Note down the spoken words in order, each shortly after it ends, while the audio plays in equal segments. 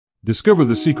Discover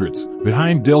the secrets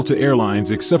behind Delta Airlines'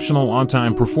 exceptional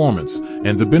on-time performance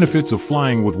and the benefits of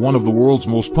flying with one of the world's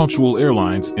most punctual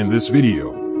airlines in this video.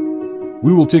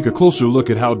 We will take a closer look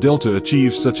at how Delta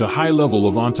achieves such a high level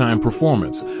of on-time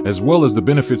performance, as well as the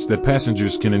benefits that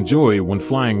passengers can enjoy when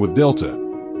flying with Delta.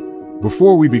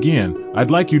 Before we begin,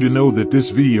 I'd like you to know that this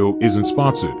video isn't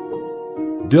sponsored.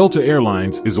 Delta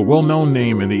Airlines is a well-known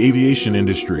name in the aviation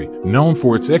industry, known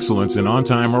for its excellence in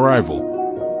on-time arrival.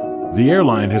 The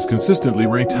airline has consistently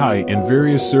ranked high in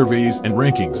various surveys and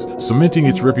rankings, cementing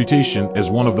its reputation as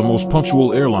one of the most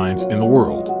punctual airlines in the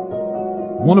world.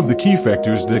 One of the key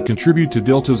factors that contribute to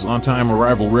Delta's on-time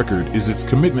arrival record is its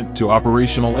commitment to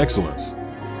operational excellence.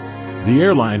 The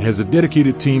airline has a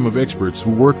dedicated team of experts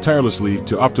who work tirelessly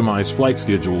to optimize flight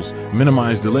schedules,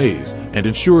 minimize delays, and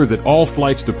ensure that all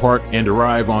flights depart and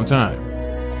arrive on time.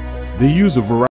 They use a variety